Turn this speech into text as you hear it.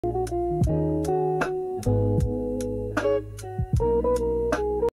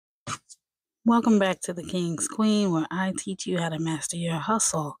Welcome back to the King's Queen, where I teach you how to master your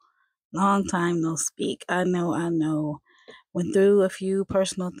hustle. Long time no speak. I know. Went through a few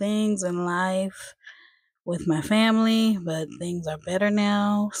personal things in life with my family, but things are better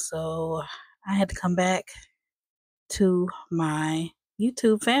now. So I had to come back to my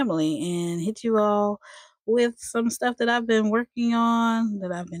YouTube family and hit you all with some stuff that I've been working on,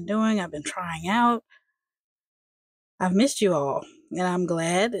 that I've been doing, I've been trying out. I've missed you all, and I'm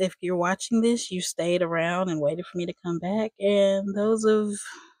glad if you're watching this, you stayed around and waited for me to come back. And those of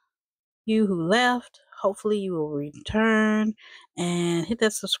you who left, hopefully you will return and hit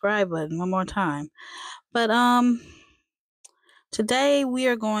that subscribe button one more time. But today we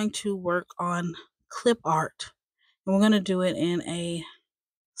are going to work on clip art, and we're going to do it in a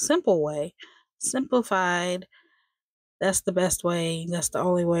simple way, simplified. That's the best way. That's the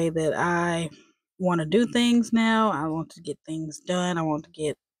only way that I want to do things now. I want to get things done. I want to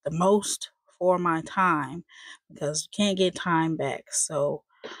get the most for my time, because you can't get time back. So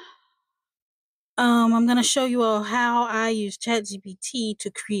I'm going to show you all how I use ChatGPT to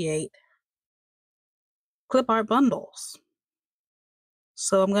create clip art bundles.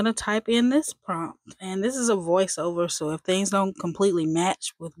 So I'm going to type in this prompt, and this is a voiceover. So if things don't completely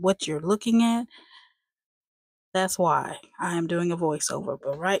match with what you're looking at, that's why I am doing a voiceover.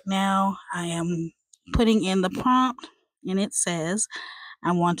 But right now I am putting in the prompt, and it says,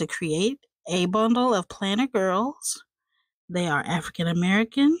 I want to create a bundle of planner girls. They are African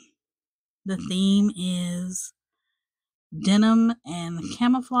American. The theme is denim and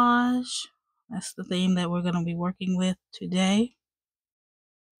camouflage. That's the theme that we're going to be working with today.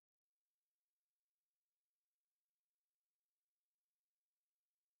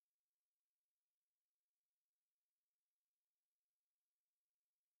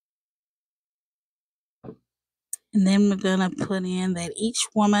 And then we're going to put in that each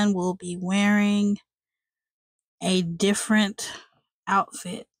woman will be wearing a different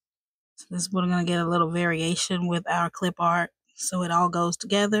outfit. So this is, we're going to get a little variation with our clip art, so it all goes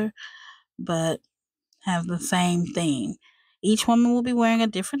together, but have the same theme. Each woman will be wearing a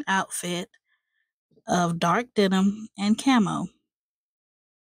different outfit of dark denim and camo.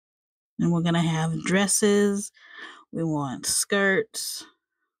 And we're going to have dresses, we want skirts,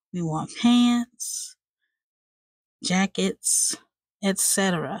 we want pants, jackets,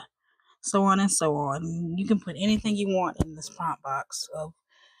 etc. So on and so on. You can put anything you want in this prompt box of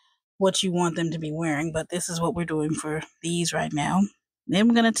what you want them to be wearing, but this is what we're doing for these right now. Then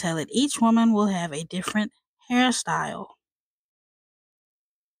we're going to tell it each woman will have a different hairstyle.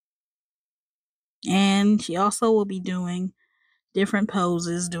 And she also will be doing different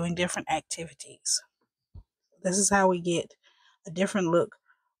poses, doing different activities. This is how we get a different look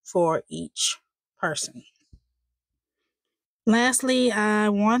for each person. Lastly, I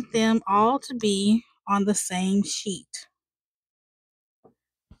want them all to be on the same sheet.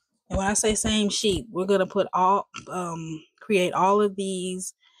 And when I say same sheet, we're going to create all of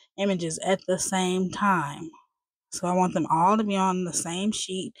these images at the same time. So I want them all to be on the same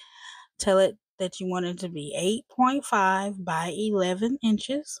sheet. Tell it that you want it to be 8.5 by 11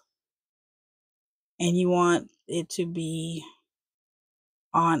 inches. And you want it to be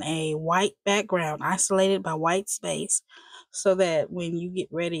on a white background, isolated by white space, so that when you get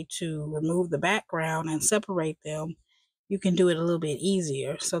ready to remove the background and separate them, you can do it a little bit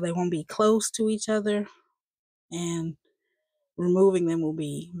easier. So they won't be close to each other, and removing them will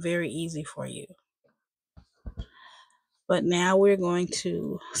be very easy for you. But now we're going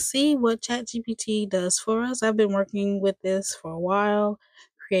to see what ChatGPT does for us. I've been working with this for a while,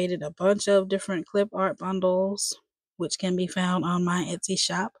 created a bunch of different clip art bundles, which can be found on my Etsy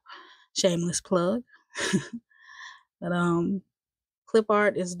shop. Shameless plug. But clip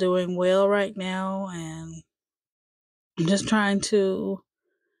art is doing well right now, and I'm just trying to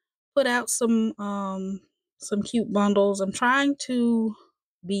put out some cute bundles. I'm trying to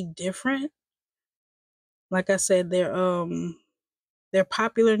be different. Like I said, they're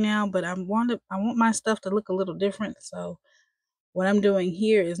popular now, but I want my stuff to look a little different. So what I'm doing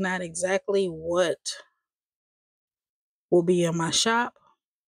here is not exactly what will be in my shop,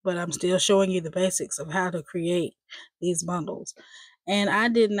 but I'm still showing you the basics of how to create these bundles. And I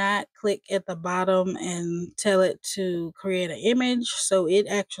did not click at the bottom and tell it to create an image. So it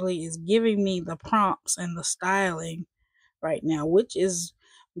actually is giving me the prompts and the styling right now, which is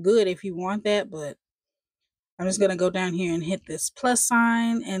good if you want that. But I'm just going to go down here and hit this plus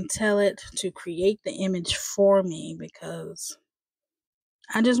sign and tell it to create the image for me, because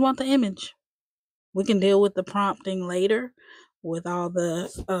I just want the image. We can deal with the prompting later with all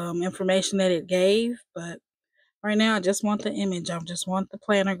the information that it gave, but Right now, I just want the image. I just want the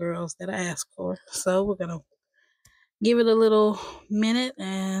planner girls that I asked for. So we're going to give it a little minute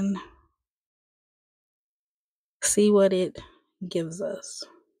and see what it gives us.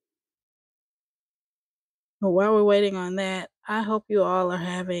 But while we're waiting on that, I hope you all are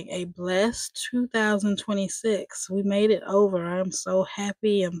having a blessed 2026. We made it over. I'm so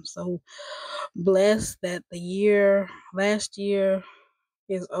happy. I'm so blessed that last year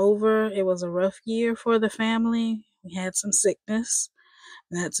is over. It was a rough year for the family. We had some sickness.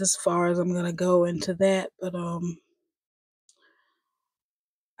 And that's as far as I'm going to go into that. But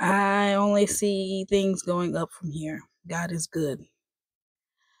I only see things going up from here. God is good.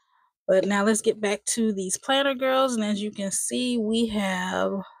 But now let's get back to these planner girls. And as you can see, we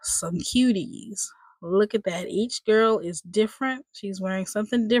have some cuties. Look at that. Each girl is different. She's wearing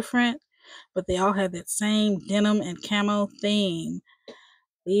something different, but they all have that same denim and camo theme.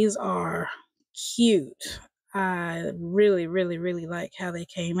 These are cute. I really, really, really like how they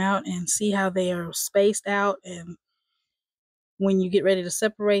came out, and see how they are spaced out. And when you get ready to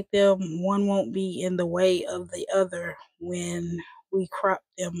separate them, one won't be in the way of the other when we crop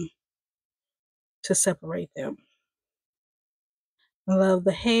them to separate them. I love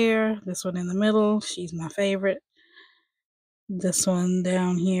the hair. This one in the middle, she's my favorite. This one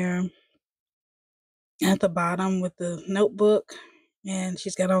down here at the bottom with the notebook, and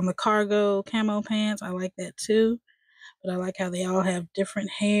she's got on the cargo camo pants. I like that too. But I like how they all have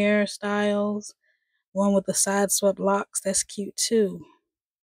different hairstyles. One with the side swept locks, that's cute too.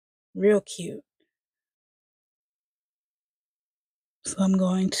 Real cute. So I'm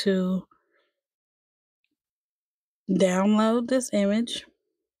going to download this image,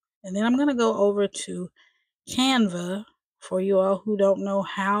 and then I'm going to go over to Canva for you all who don't know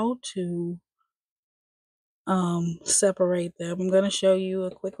how to separate them. I'm going to show you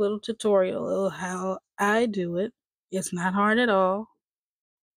a quick little tutorial of how I do it. It's not hard at all.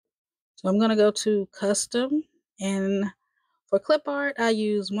 So I'm going to go to custom, and for clip art, I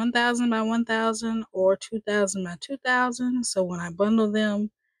use 1000 by 1000 or 2000 by 2000. So when I bundle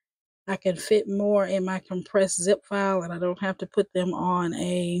them, I can fit more in my compressed zip file, and I don't have to put them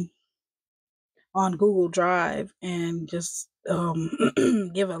on Google Drive and just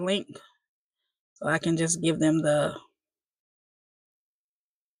give a link. So I can just give them the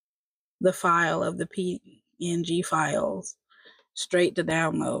file of the PNG files straight to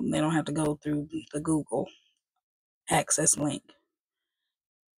download. They don't have to go through the Google access link.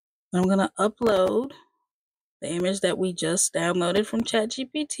 I'm going to upload the image that we just downloaded from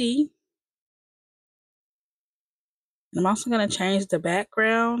ChatGPT. I'm also going to change the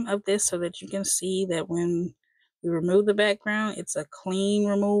background of this so that you can see that when we remove the background, it's a clean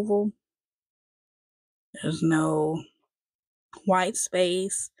removal. There's no white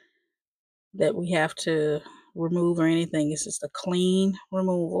space that we have to remove or anything. It's just a clean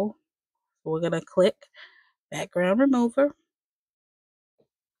removal. So we're going to click background remover,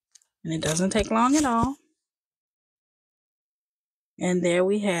 and it doesn't take long at all. And there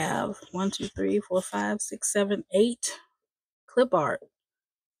we have 1, 2, 3, 4, 5, 6, 7, 8 clip art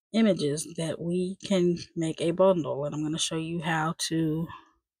images that we can make a bundle. And I'm going to show you how to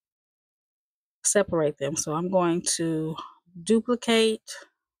separate them. So I'm going to duplicate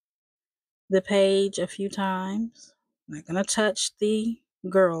the page a few times. I'm not going to touch the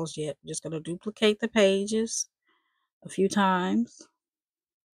girls yet. I'm just going to duplicate the pages a few times.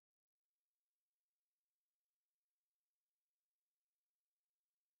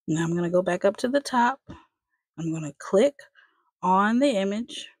 Now I'm going to go back up to the top. I'm going to click on the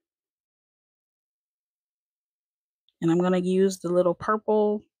image, and I'm going to use the little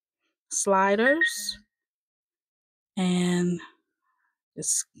purple sliders and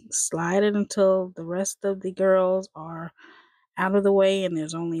just slide it until the rest of the girls are out of the way and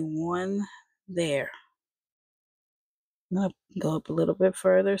there's only one there. I'm going to go up a little bit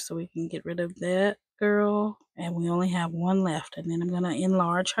further so we can get rid of that girl, and we only have one left. And then I'm going to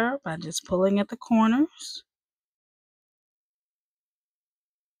enlarge her by just pulling at the corners.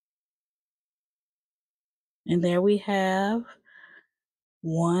 And there we have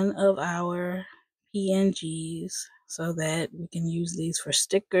one of our PNGs, so that we can use these for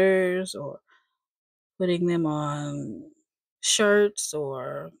stickers or putting them on shirts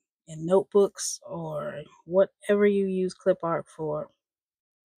or in notebooks or whatever you use clip art for.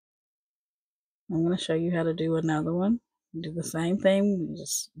 I'm going to show you how to do another one. Do the same thing. You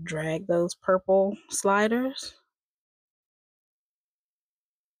just drag those purple sliders,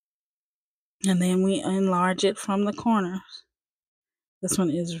 and then we enlarge it from the corners. This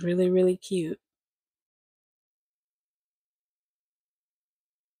one is really, really cute.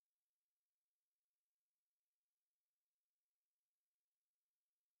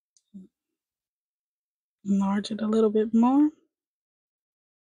 Enlarge it a little bit more.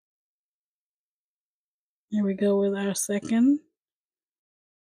 Here we go with our second.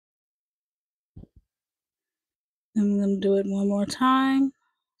 I'm going to do it one more time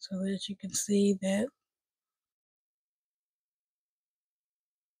so that you can see that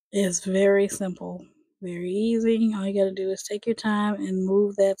it's very simple, very easy. All you got to do is take your time and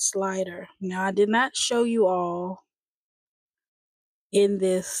move that slider. Now, I did not show you all in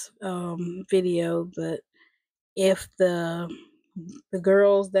this video, but if the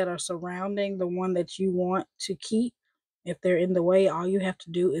girls that are surrounding the one that you want to keep, if they're in the way, all you have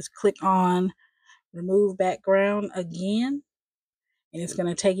to do is click on remove background again, and it's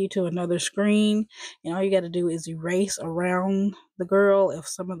going to take you to another screen, and all you got to do is erase around the girl if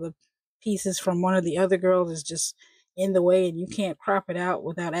some of the pieces from one of the other girls is just in the way and you can't crop it out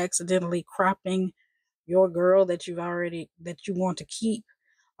without accidentally cropping your girl that you want to keep.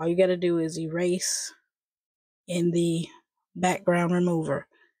 All you got to do is erase in the background remover.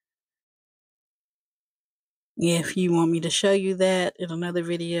 If you want me to show you that in another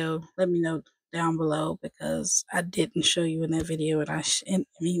video, let me know down below, because I didn't show you in that video, and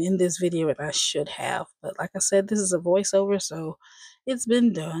in this video, and I should have. But like I said, this is a voiceover, so it's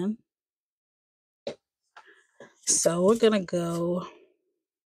been done. So we're gonna go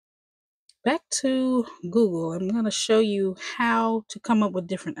back to Google. I'm gonna show you how to come up with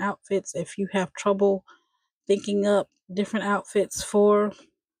different outfits if you have trouble thinking up different outfits for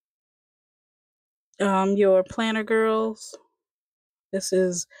your planner girls. This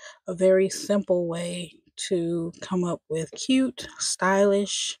is a very simple way to come up with cute,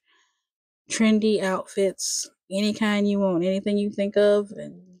 stylish, trendy outfits, any kind you want, anything you think of,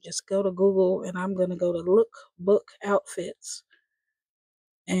 and just go to Google, and I'm going to go to lookbook outfits.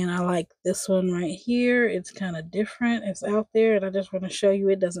 And I like this one right here. It's kind of different. It's out there, and I just want to show you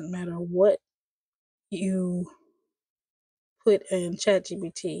it doesn't matter what you put in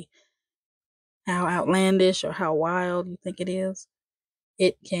ChatGPT, how outlandish or how wild you think it is,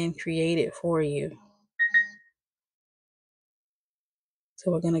 it can create it for you.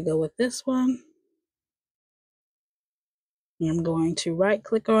 So we're going to go with this one. I'm going to right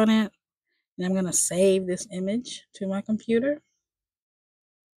click on it, and I'm going to save this image to my computer.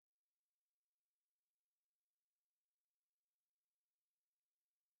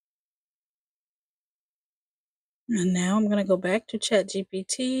 And now I'm going to go back to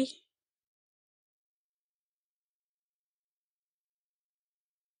ChatGPT.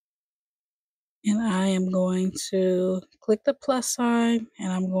 And I am going to click the plus sign,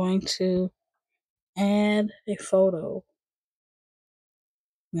 and I'm going to add a photo.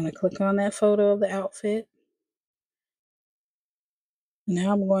 I'm going to click on that photo of the outfit.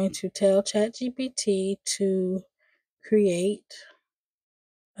 Now I'm going to tell ChatGPT to create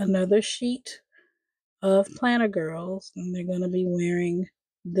another sheet of planner girls, and they're going to be wearing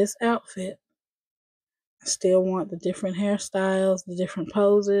this outfit. I still want the different hairstyles, the different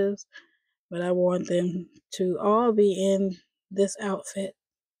poses, but I want them to all be in this outfit.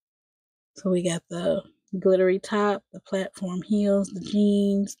 So we got the glittery top, the platform heels, the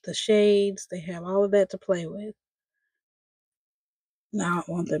jeans, the shades. They have all of that to play with. Now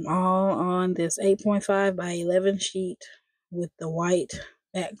I want them all on this 8.5 by 11 sheet with the white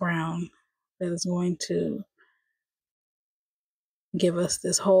background that is going to give us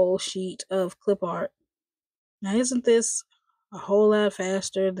this whole sheet of clip art. Now, isn't this a whole lot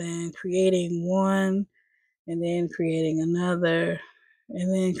faster than creating one and then creating another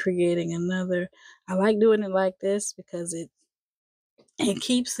and then creating another? I like doing it like this because it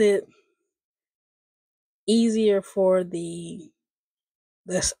keeps it easier for the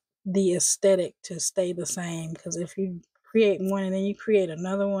aesthetic to stay the same. Because if you create one and then you create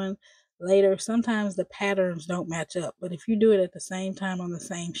another one later, sometimes the patterns don't match up. But if you do it at the same time on the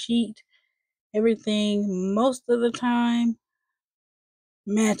same sheet, everything most of the time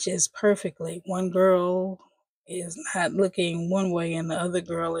matches perfectly. One girl is not looking one way and the other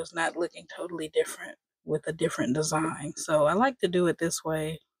girl is not looking totally different with a different design. So I like to do it this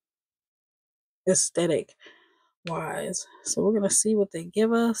way, aesthetic wise. So we're going to see what they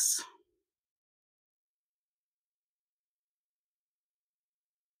give us.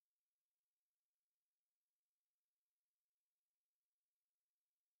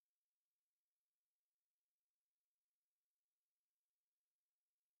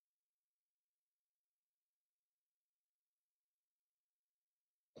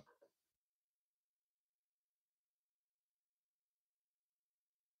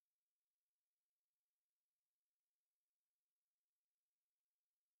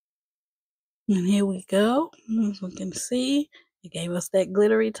 And here we go. As we can see, it gave us that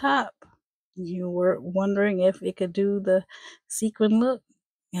glittery top. You were wondering if it could do the sequin look.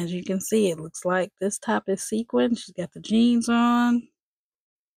 As you can see, it looks like this top is sequin. She's got the jeans on.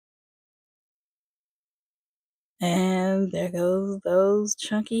 And there goes those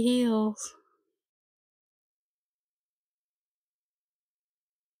chunky heels.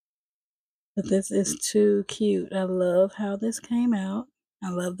 But this is too cute. I love how this came out. I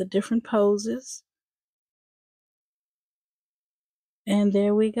love the different poses. And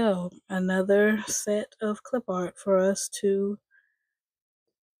there we go. Another set of clip art for us to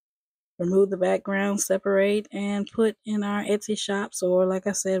remove the background, separate, and put in our Etsy shops, or like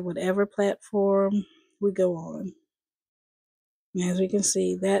I said, whatever platform we go on. As we can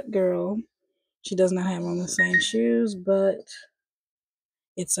see, that girl, she does not have on the same shoes, but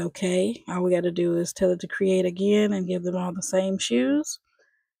it's okay. All we got to do is tell it to create again and give them all the same shoes.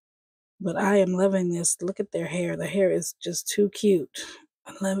 But I am loving this. Look at their hair. The hair is just too cute.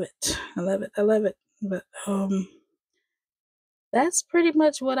 I love it. I love it. I love it. But that's pretty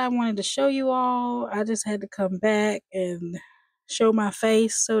much what I wanted to show you all. I just had to come back and show my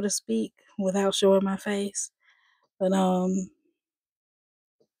face, so to speak, without showing my face. But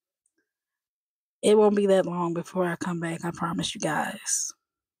it won't be that long before I come back, I promise you guys.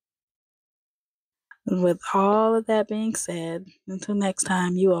 With all of that being said, until next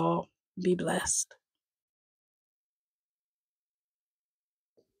time, you all be blessed.